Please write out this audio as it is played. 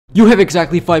You have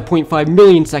exactly 5.5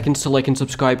 million seconds to like and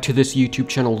subscribe to this YouTube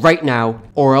channel right now,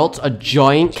 or else a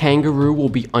giant kangaroo will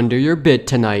be under your bed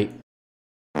tonight.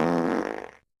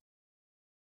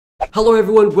 Hello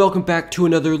everyone, welcome back to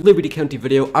another Liberty County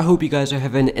video. I hope you guys are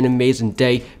having an amazing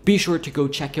day. Be sure to go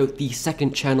check out the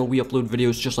second channel. We upload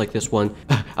videos just like this one.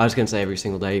 I was gonna say every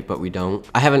single day, but we don't.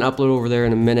 I haven't uploaded over there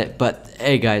in a minute, but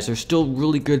hey guys, there's still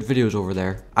really good videos over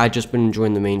there. I've just been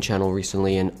enjoying the main channel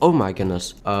recently, and oh my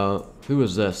goodness, who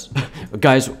is this?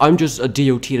 Guys, I'm just a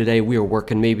DOT today. We are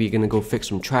working. Maybe gonna go fix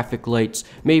some traffic lights,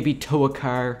 maybe tow a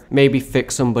car, maybe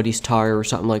fix somebody's tire or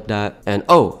something like that. And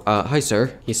oh, hi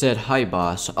sir. He said, hi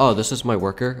boss. Oh, this is my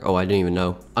worker? Oh, I didn't even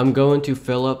know. I'm going to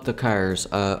fill up the cars.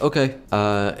 Okay.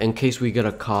 In case we get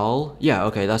a call. Yeah,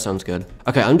 okay, that sounds good.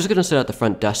 Okay, I'm just gonna sit at the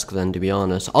front desk then, to be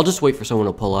honest. I'll just wait for someone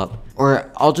to pull up.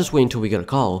 Or I'll just wait until we get a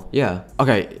call. Yeah.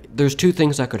 Okay, there's two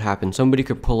things that could happen. Somebody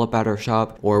could pull up at our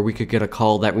shop, or we could get a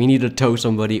call that we need to tow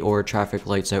somebody or traffic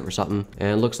lights out or something. And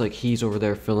it looks like he's over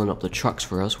there filling up the trucks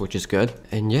for us, which is good.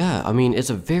 And yeah, I mean,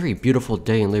 it's a very beautiful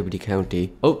day in Liberty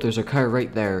County. Oh, there's a car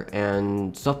right there,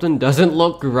 and something doesn't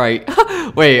look right.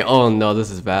 Wait, oh no, this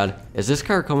is bad. Is this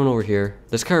car coming over here?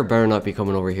 This car better not be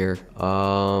coming over here.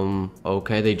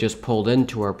 Okay, they just pulled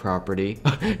into our property.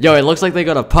 Yo, it looks like they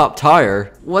got a pop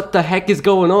tire. What the heck is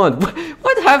going on?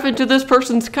 What happened to this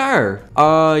person's car?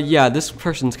 Yeah, this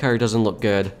person's car doesn't look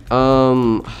good.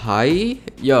 Hi?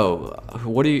 Yo,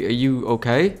 are you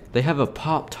okay? They have a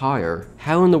pop tire.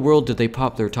 How in the world did they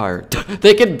pop their tire?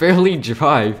 They can barely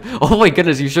drive. Oh my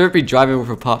goodness, you shouldn't be driving with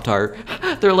a pop tire.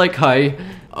 They're like, hi.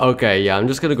 Okay, yeah, I'm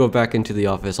just gonna go back into the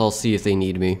office. I'll see if they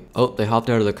need me. Oh, they hopped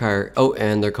out of the car. Oh,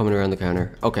 and they're coming around the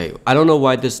counter. Okay, I don't know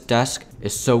why this desk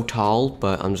is so tall,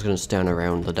 but I'm just gonna stand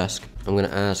around the desk. I'm gonna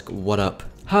ask, what up?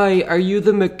 Hi, are you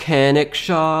the mechanic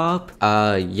shop?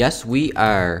 Yes, we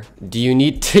are. Do you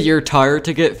need your tire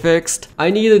to get fixed? I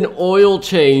need an oil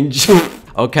change.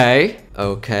 Okay.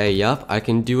 Okay, yep, I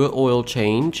can do an oil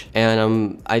change.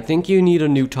 And, I think you need a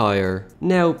new tire.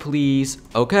 Now, please.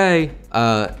 Okay.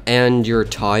 And your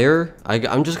tire?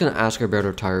 I'm just gonna ask her about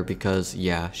her tire because,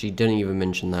 yeah, she didn't even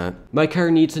mention that. My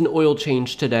car needs an oil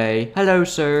change today. Hello,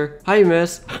 sir. Hi,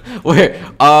 miss. Wait,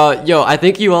 yo, I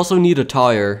think you also need a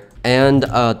tire. And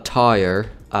a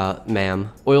tire,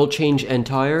 ma'am. Oil change and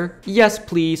tire? Yes,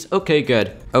 please. Okay,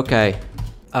 good. Okay.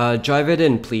 Drive it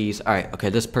in, please. Alright, okay,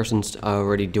 this person's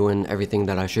already doing everything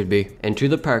that I should be. Into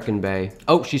the parking bay.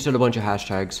 Oh, she said a bunch of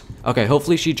hashtags. Okay,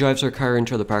 hopefully she drives her car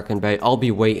into the parking bay. I'll be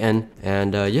waiting.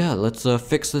 And, yeah, let's,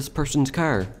 fix this person's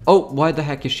car. Oh, why the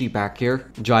heck is she back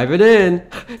here? Drive it in.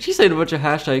 She said a bunch of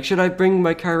hashtags. Should I bring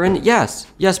my car in? Yes.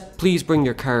 Yes, please bring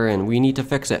your car in. We need to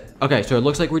fix it. Okay, so it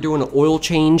looks like we're doing an oil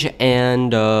change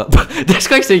and, this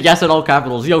guy said yes in all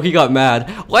capitals. Yo, he got mad.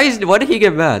 Why did he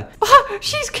get mad?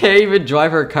 She can't even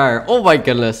drive her car. Oh my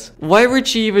goodness. Why would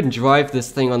she even drive this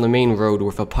thing on the main road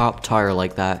with a pop tire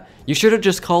like that? You should have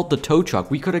just called the tow truck.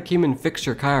 We could have came and fixed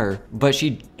your car. But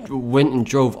she went and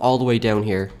drove all the way down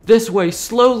here. This way,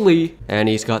 slowly. And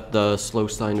he's got the slow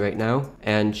sign right now.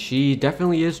 And she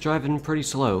definitely is driving pretty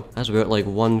slow. That's about like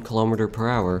 1 kilometer per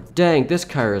hour. Dang, this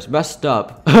car is messed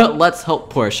up. Let's help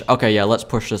push. Okay, yeah, let's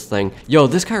push this thing. Yo,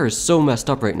 this car is so messed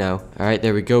up right now. All right,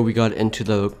 there we go. We got into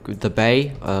the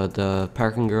bay, the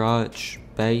parking garage.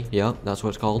 Bay, yeah, that's what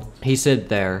it's called. He said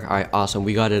there. All right, awesome,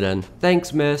 we got it in.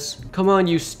 Thanks, miss. Come on,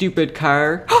 you stupid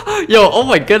car. Yo, oh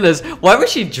my goodness, why would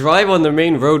she drive on the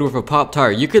main road with a pop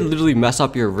tire? You could literally mess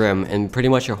up your rim and pretty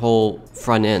much your whole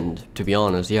front end, to be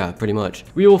honest. Yeah, pretty much.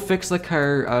 We will fix the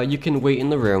car. You can wait in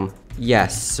the room.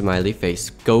 Yes, smiley face.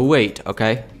 Go wait,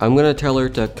 okay? I'm gonna tell her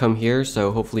to come here,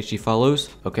 so hopefully she follows.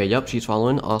 Okay, yep, she's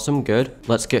following. Awesome, good.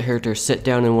 Let's get her to sit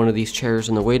down in one of these chairs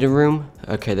in the waiting room.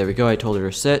 Okay, there we go. I told her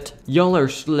to sit. Y'all are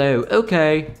slow.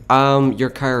 Okay. Your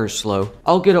car is slow.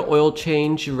 I'll get an oil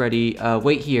change ready.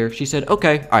 Wait here. She said,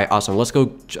 okay. All right, awesome. Let's go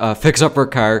fix up her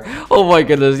car. Oh my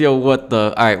goodness, yo, what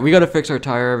the? All right, we gotta fix our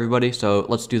tire, everybody. So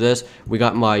let's do this. We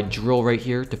got my drill right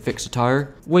here to fix the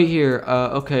tire. Wait here.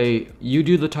 Okay, you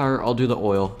do the tire. I'll do the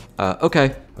oil.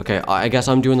 Okay. Okay, I guess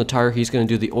I'm doing the tire. He's gonna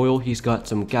do the oil. He's got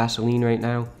some gasoline right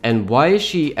now. And why is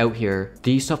she out here?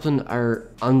 These something are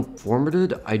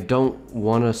unformatted. I don't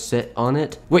want to sit on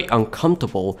it. Wait,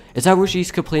 uncomfortable. Is that what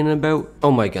she's complaining about?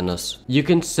 Oh my goodness. You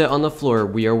can sit on the floor.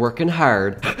 We are working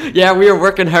hard. Yeah, we are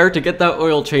working hard to get that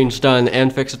oil change done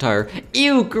and fix a tire.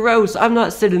 Ew, gross. I'm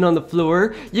not sitting on the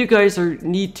floor. You guys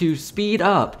need to speed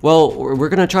up. Well, we're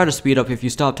gonna try to speed up if you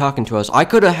stop talking to us. I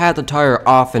could have had the tire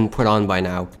off and put on by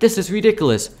now. This is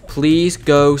ridiculous. please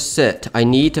go sit. I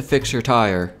need to fix your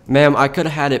tire. Ma'am, I could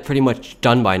have had it pretty much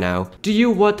done by now. Do you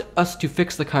want us to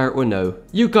fix the car or no?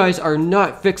 You guys are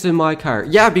not fixing my car.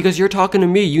 Yeah, because you're talking to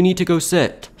me. You need to go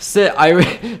sit. Sit.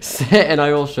 Sit, and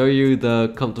I will show you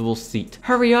the comfortable seat.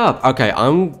 Hurry up. Okay,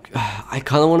 I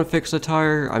kind of want to fix the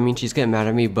tire. I mean, she's getting mad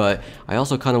at me, but I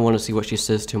also kind of want to see what she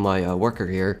says to my worker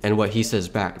here and what he says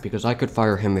back, because I could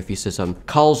fire him if he says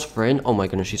calls friend. Oh my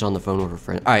goodness, she's on the phone with her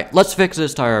friend. All right, let's fix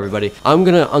this tire, everybody. I'm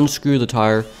gonna unscrew the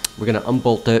tire. We're gonna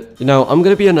unbolt it. You know, I'm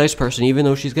gonna be a nice person, even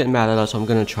though she's getting mad at us. I'm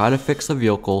gonna try to fix the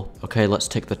vehicle. Okay, let's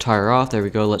take the tire off. There we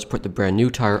go. Let's put the brand new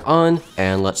tire on,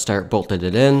 and let's start bolting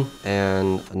it in.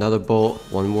 And another bolt,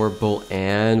 one more bolt,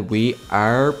 and we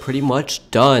are pretty much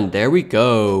done. There we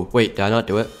go. Wait, did I not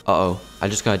do it? Uh-oh. I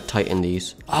just gotta tighten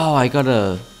these. Oh, I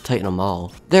gotta tighten them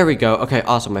all. There we go. Okay,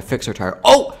 awesome. I fixed her tire.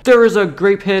 Oh, there is a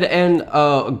grape head and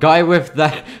a guy with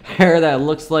that hair that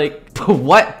looks like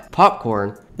what?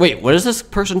 Popcorn. Wait, what is this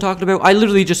person talking about? I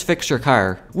literally just fixed your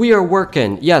car. We are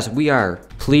working. Yes, we are.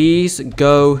 Please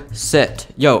go sit.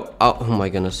 Yo, oh my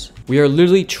goodness. We are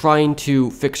literally trying to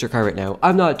fix your car right now.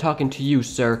 I'm not talking to you,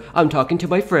 sir. I'm talking to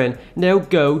my friend. Now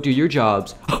go do your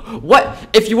jobs. What?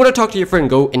 If you want to talk to your friend,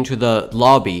 go into the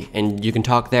lobby and you can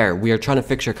talk there. We are trying to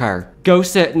fix your car. Go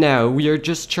sit now. We are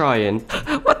just trying.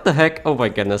 What the heck? Oh my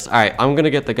goodness. All right, I'm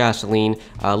gonna get the gasoline.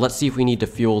 Let's see if we need to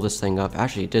fuel this thing up.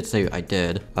 Actually, it did say I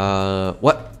did.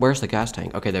 What? Where's the gas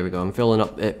tank? Okay, there we go. I'm filling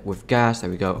up it with gas. There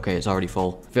we go. Okay, it's already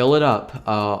full. Fill it up.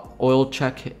 Oil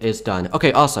check is done.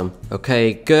 Okay, awesome.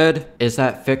 Okay, good. Is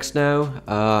that fixed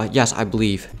now? Yes, I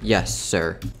believe. Yes,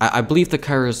 sir. I believe the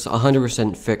car is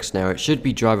 100% fixed now. It should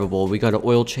be drivable. We got an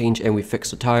oil change and we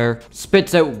fixed the tire.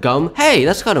 Spits out gum. Hey,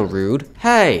 that's kind of rude.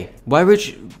 Hey,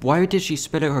 why did she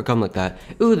spit out her gum like that?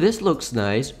 Ooh, this looks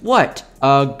nice. What?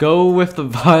 Go with the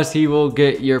boss. He will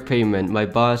get your payment. My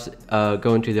boss,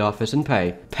 go into the office and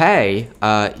pay. Pay?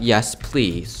 Yes,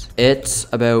 please. It's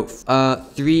about,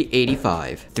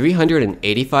 $385.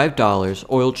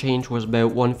 $385. Oil change was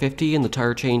about $150 and the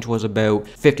tire change was about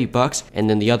 $50, and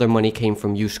then the other money came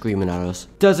from you screaming at us.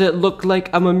 Does it look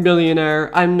like I'm a millionaire?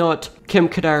 I'm not Kim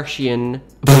Kardashian.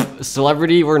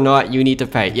 Celebrity or not, you need to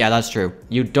pay. Yeah, that's true.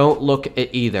 You don't look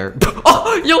it either.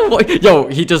 Oh, yo,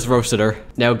 he just roasted her.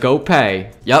 Now go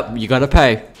pay. Yup, you gotta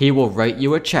pay. He will write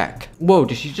you a check. Whoa,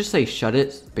 did she just say shut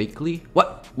it, Bakely?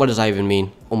 What does that even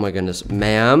mean? Oh my goodness,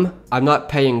 ma'am, I'm not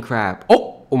paying crap.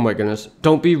 Oh my goodness,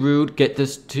 don't be rude. Get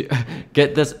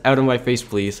this out of my face,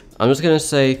 please. I'm just gonna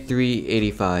say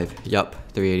 385. Yup.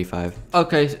 385.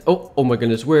 Okay. Oh my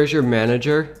goodness. Where's your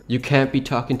manager? You can't be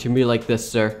talking to me like this,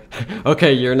 sir.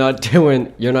 Okay, you're not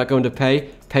going to pay?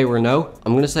 Pay or no?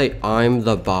 I'm gonna say I'm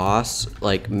the boss.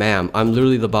 Like, ma'am, I'm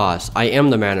literally the boss. I am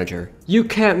the manager. You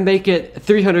can't make it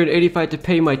 385 to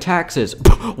pay my taxes.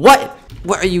 What?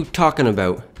 What are you talking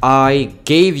about? I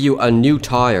gave you a new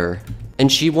tire.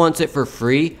 And she wants it for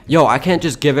free? Yo, I can't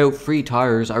just give out free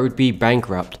tires. I would be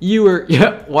bankrupt.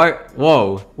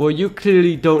 Whoa. Well, you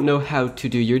clearly don't know how to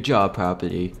do your job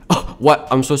properly. What?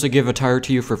 I'm supposed to give a tire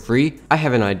to you for free? I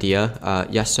have an idea.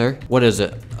 Yes, sir. What is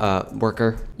it,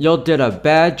 worker? Y'all did a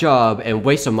bad job and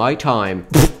wasted my time.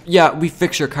 Yeah, we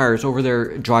fix your cars over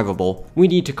there drivable. We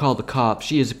need to call the cops.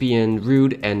 She is being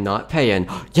rude and not paying.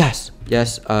 Yes,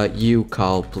 you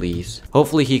call, please.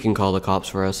 Hopefully he can call the cops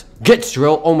for us. Get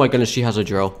drill. Oh my goodness, she has a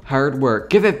drill. Hard work.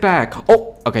 Give it back.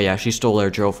 Oh, okay, yeah, she stole our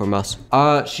drill from us.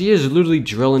 She is literally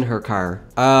drilling her car.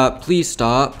 Please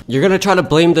stop. You're gonna try to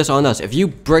blame this on us. If you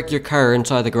break your car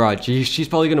inside the garage, she's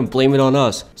probably gonna blame it on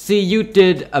us. See, you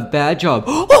did a bad job.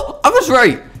 Oh, I was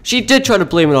right. She did try to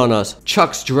blame it on us.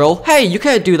 Chuck's drill. Hey, you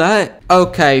can't do that.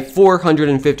 Okay,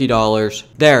 $450.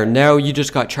 There, now you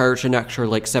just got charged an extra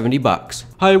like $70.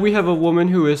 Hi, we have a woman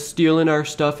who is stealing our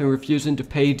stuff and refusing to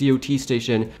pay DOT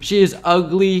station. She is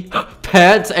ugly,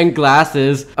 pants and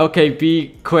glasses. Okay,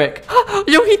 be quick.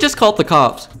 Yo, he just called the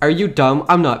cops. Are you dumb?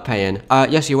 I'm not paying.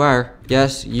 Yes, you are.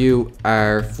 Yes, you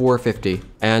are. $450.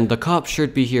 And the cops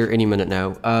should be here any minute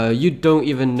now. You don't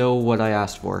even know what I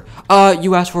asked for.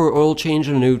 You asked for an oil change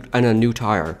and a new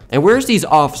tire. And where's these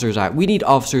officers at? We need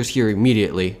officers here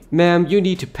immediately. Ma'am, you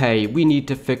need to pay. We need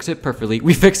to fix it perfectly.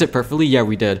 We fixed it perfectly? Yeah,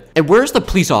 we did. And where's the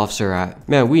police officer at?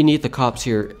 Man, we need the cops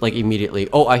here, like, immediately.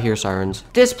 Oh, I hear sirens.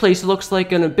 This place looks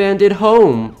like an abandoned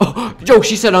home. Oh, yo,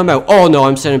 she said I'm out. Oh, no,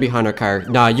 I'm standing behind her car.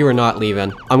 Nah, you are not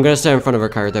leaving. I'm gonna stand in front of her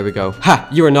car. There we go. Ha,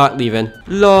 you are not leaving.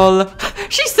 Lol.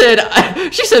 She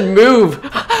said move.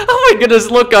 Oh my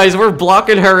goodness, look guys, we're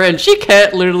blocking her and she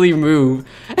can't literally move.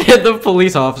 And the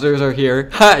police officers are here.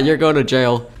 Ha, you're going to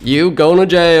jail. You going to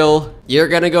jail. You're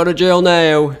gonna go to jail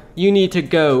now. You need to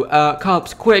go.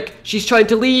 Cops, quick. She's trying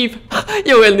to leave.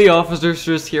 Yo, and the officer's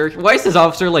just here. Why is this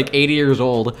officer like 80 years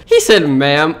old? He said,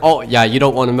 ma'am. Oh, yeah, you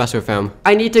don't want to mess with him.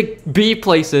 I need to be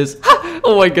places.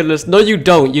 Oh my goodness. No, you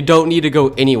don't. You don't need to go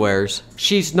anywheres.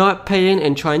 She's not paying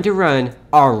and trying to run.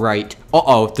 All right.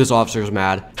 Uh-oh, this officer's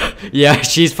mad. Yeah,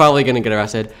 she's probably gonna get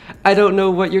arrested. I don't know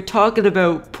what you're talking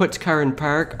about. Puts car in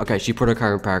park. Okay, she put her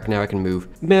car in park. Now I can move.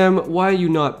 Ma'am, why are you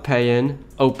not paying?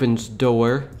 Opens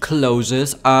door.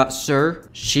 Closes. Sir,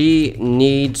 she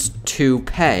needs to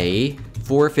pay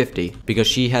 $4.50 because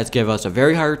she has given us a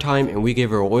very hard time and we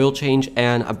gave her an oil change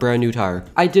and a brand new tire.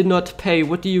 I did not pay.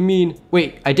 What do you mean?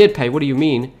 Wait, I did pay. What do you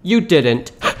mean? You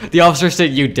didn't. The officer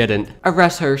said you didn't.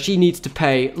 Arrest her. She needs to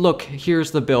pay. Look, here's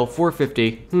the bill.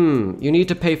 $4.50. You need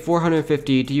to pay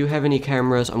 $450. Do you have any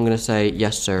cameras? I'm gonna say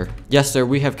yes, sir. Yes, sir.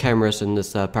 We have cameras in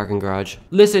this parking garage.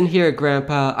 Listen here,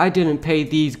 Grandpa. I didn't pay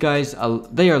these guys.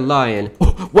 They are lying.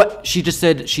 What? She just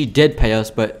said she did pay us,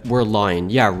 but we're lying.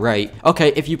 Yeah, right. Okay,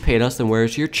 if you paid us, then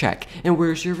where's your check? And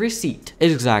where's your receipt?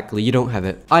 Exactly. You don't have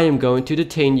it. I am going to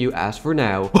detain you as for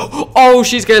now. Oh,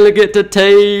 she's gonna get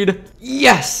detained.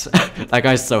 Yes! That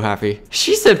guy's so happy.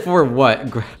 She said for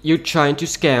what? You're trying to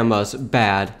scam us.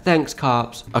 Bad. Thanks,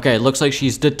 cops. Okay, it looks like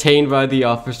she's detained by the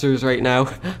officers right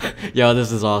now. Yo,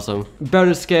 this is awesome. About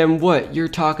to scam what? You're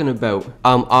talking about?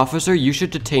 Officer, you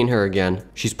should detain her again.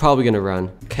 She's probably gonna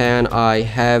run. Can I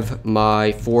have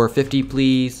my $4.50,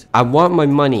 please? I want my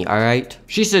money, alright?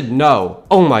 She said no.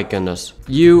 Oh my goodness.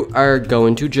 You are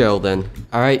going to jail then.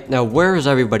 Alright, now where is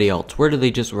everybody else? Where did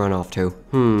they just run off to?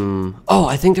 Oh,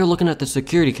 I think they're looking at the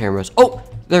security cameras. Oh,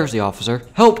 there's the officer.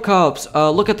 Help, cops.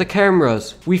 Look at the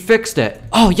cameras. We fixed it.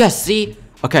 Oh, yes, see?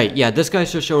 Okay, yeah, this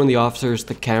guy's just showing the officers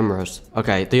the cameras.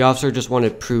 Okay, the officer just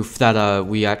wanted proof that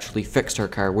we actually fixed her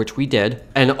car, which we did.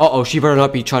 And uh-oh, she better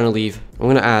not be trying to leave. I'm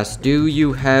gonna ask, do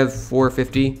you have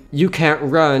 $4.50? You can't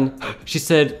run. She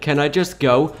said, can I just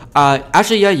go?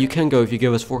 Actually, yeah, you can go if you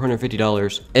give us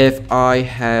 $450. If I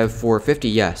have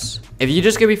 $4.50, yes. If you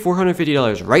just give me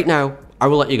 $450 right now, I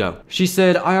will let you go. She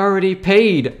said, I already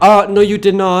paid. No, you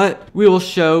did not. We will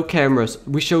show cameras.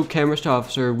 We showed cameras to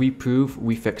officer. We prove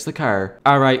we fixed the car.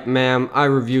 All right, ma'am, I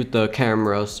reviewed the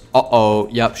cameras. Uh-oh,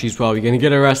 yep, she's probably gonna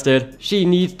get arrested. She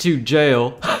needs to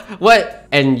jail. What?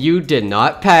 And you did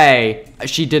not pay.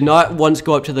 She did not once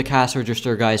go up to the cash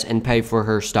register, guys, and pay for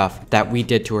her stuff that we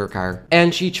did to her car.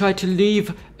 And she tried to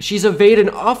leave. She's evading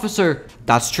officer.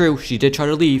 That's true. She did try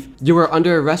to leave. You are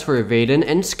under arrest for evading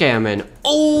and scamming.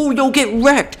 Oh, you'll get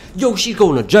wrecked. Yo, she's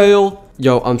going to jail.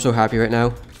 Yo, I'm so happy right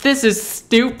now. This is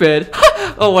stupid.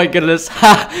 Oh my goodness.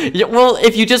 Yeah, well,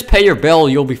 if you just pay your bill,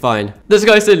 you'll be fine. This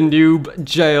guy said noob,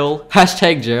 jail,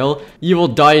 hashtag jail. You will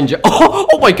die in jail.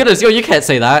 Oh my goodness, yo, you can't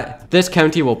say that. This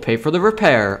county will pay for the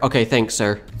repair. Okay, thanks,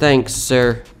 sir. Thanks,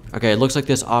 sir. Okay, it looks like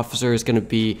this officer is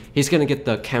he's gonna get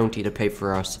the county to pay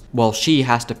for us. Well, she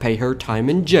has to pay her time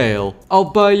in jail. I'll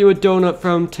buy you a donut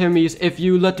from Timmy's if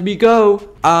you let me go.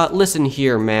 Listen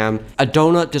here, ma'am. A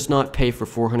donut does not pay for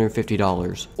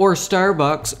 $450. Or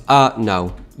Starbucks.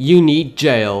 No. You need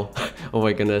jail. Oh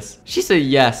my goodness. She said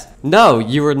yes. No,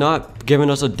 you were not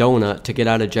giving us a donut to get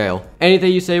out of jail.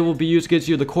 Anything you say will be used against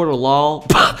you in the court of law.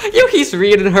 Yo, he's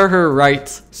reading her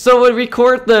rights. Someone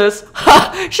record this.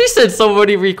 She said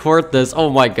somebody record this.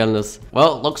 Oh my goodness.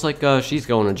 Well, it looks like she's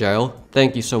going to jail.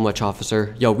 Thank you so much,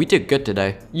 officer. Yo, we did good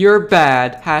today. You're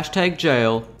bad. Hashtag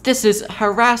jail. This is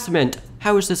harassment.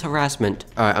 How is this harassment?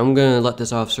 Alright, I'm gonna let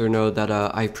this officer know that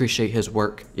I appreciate his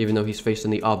work, even though he's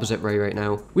facing the opposite way right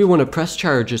now. We want to press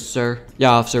charges, sir. Yeah,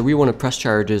 officer, we want to press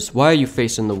charges. Why are you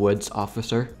facing the woods,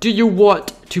 officer? Do you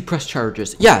want to press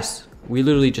charges? Yes. We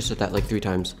literally just said that like 3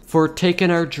 times. For taking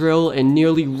our drill and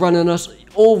nearly running us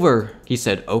over. He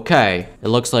said, okay. It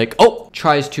looks like, oh,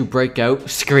 tries to break out,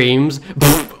 screams.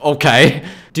 Okay.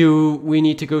 Do we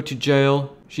need to go to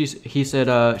jail? He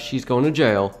said, she's going to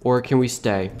jail, or can we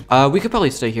stay? We could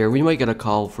probably stay here. We might get a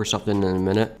call for something in a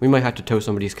minute. We might have to tow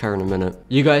somebody's car in a minute.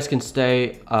 You guys can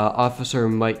stay. Officer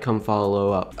might come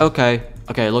follow up. Okay.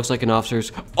 Okay, it looks like an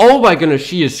officer's. Oh my goodness,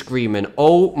 she is screaming.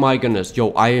 Oh my goodness.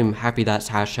 Yo, I am happy that's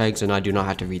hashtags and I do not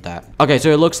have to read that. Okay,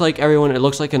 so it looks like it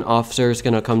looks like an officer is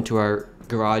gonna come to our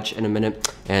garage in a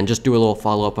minute and just do a little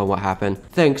follow-up on what happened.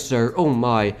 Thanks, sir. Oh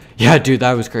my. Yeah, dude,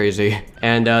 that was crazy.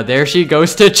 And there she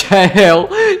goes to jail.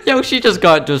 Yo, she just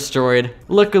got destroyed.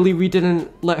 Luckily, we didn't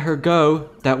let her go.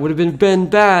 That would have been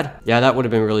bad. Yeah, that would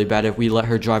have been really bad if we let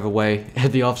her drive away.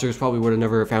 The officers probably would have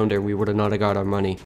never found her. We would have not got our money.